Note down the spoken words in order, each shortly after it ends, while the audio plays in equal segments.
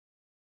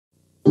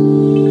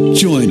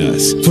Join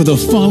us for the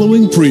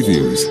following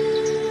previews.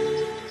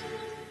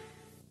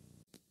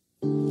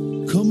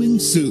 Coming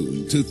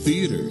soon to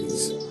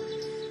theaters.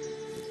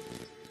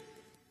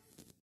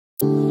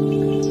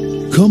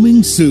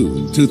 Coming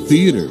soon to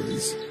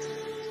theaters.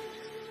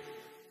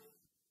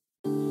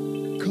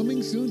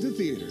 Coming soon to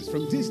theaters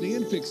from Disney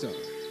and Pixar.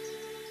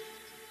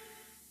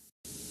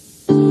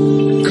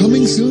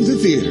 Coming soon to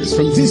theaters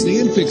from Disney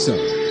and Pixar.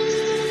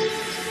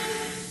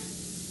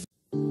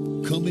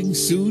 Coming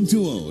soon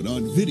to own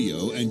on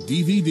video and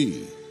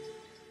DVD.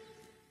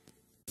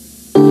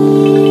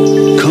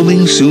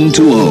 Coming soon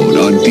to own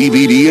on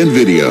DVD and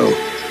video.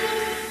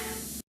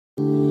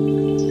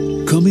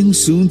 Coming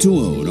soon to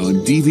own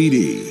on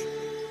DVD.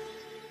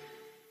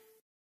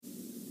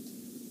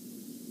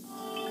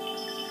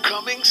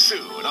 Coming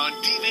soon on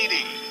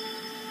DVD.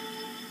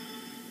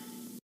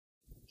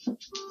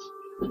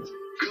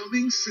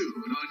 Coming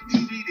soon on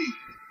DVD.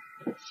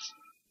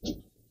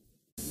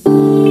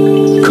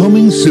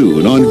 Coming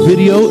soon on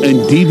video and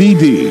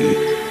DVD.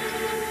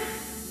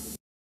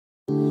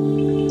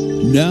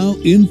 Now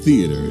in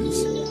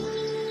theaters.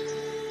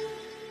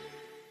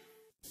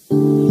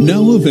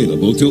 Now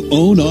available to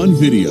own on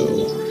video.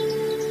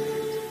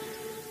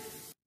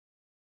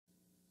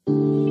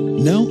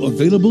 Now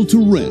available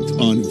to rent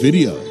on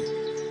video.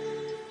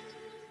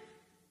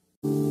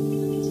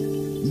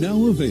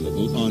 Now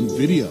available on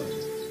video.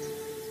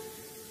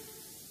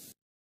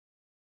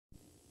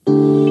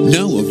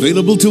 Now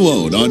available to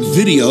own on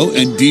video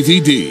and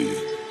DVD.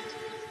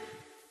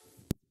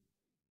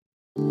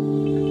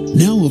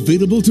 Now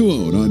available to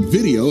own on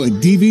video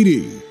and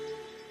DVD.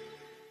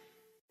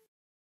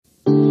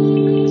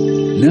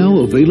 Now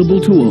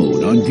available to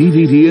own on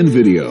DVD and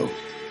video.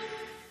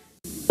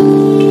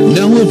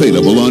 Now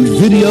available on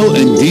video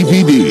and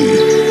DVD.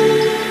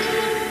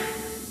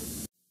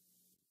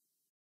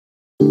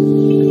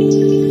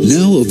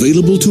 Now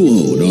available to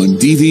own on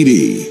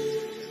DVD.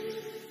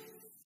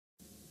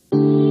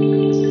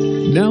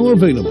 Now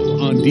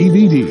available on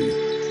DVD.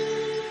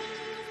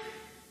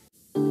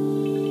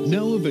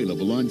 Now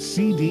available on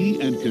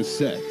CD and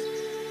cassette.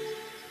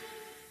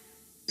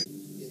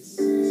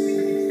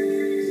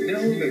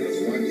 Now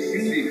available on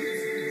CD.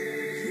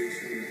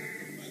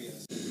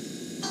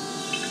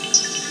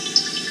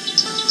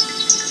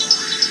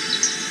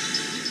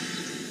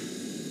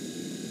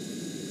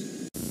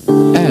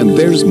 And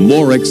there's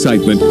more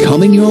excitement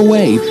coming your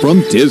way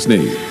from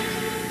Disney.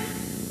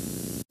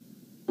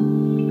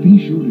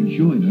 Be sure to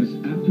join us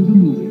after the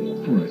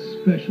movie for a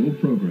special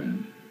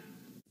program.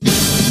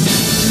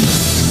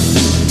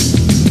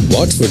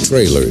 Watch for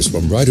trailers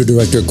from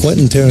writer-director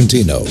Quentin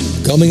Tarantino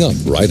coming up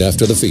right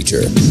after the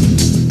feature.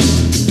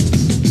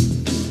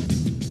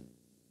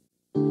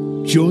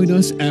 Join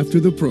us after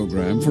the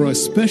program for a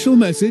special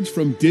message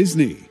from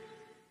Disney.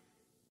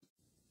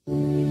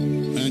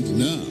 And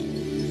now,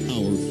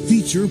 our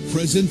feature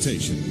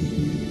presentation.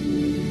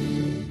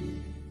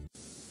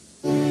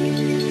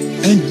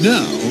 And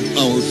now,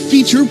 our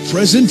feature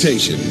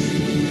presentation.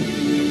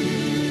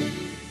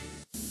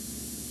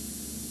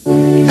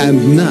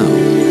 And now,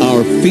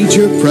 our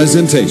feature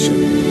presentation.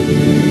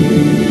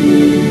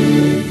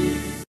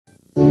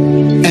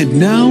 And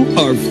now,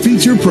 our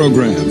feature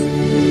program.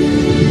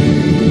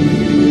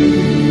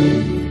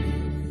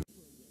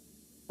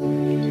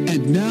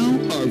 And now,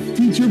 our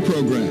feature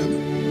program.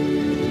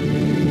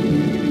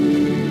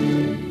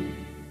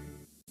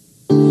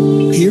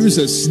 Here's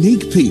a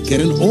sneak peek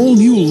at an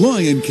all-new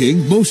Lion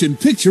King motion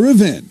picture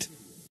event.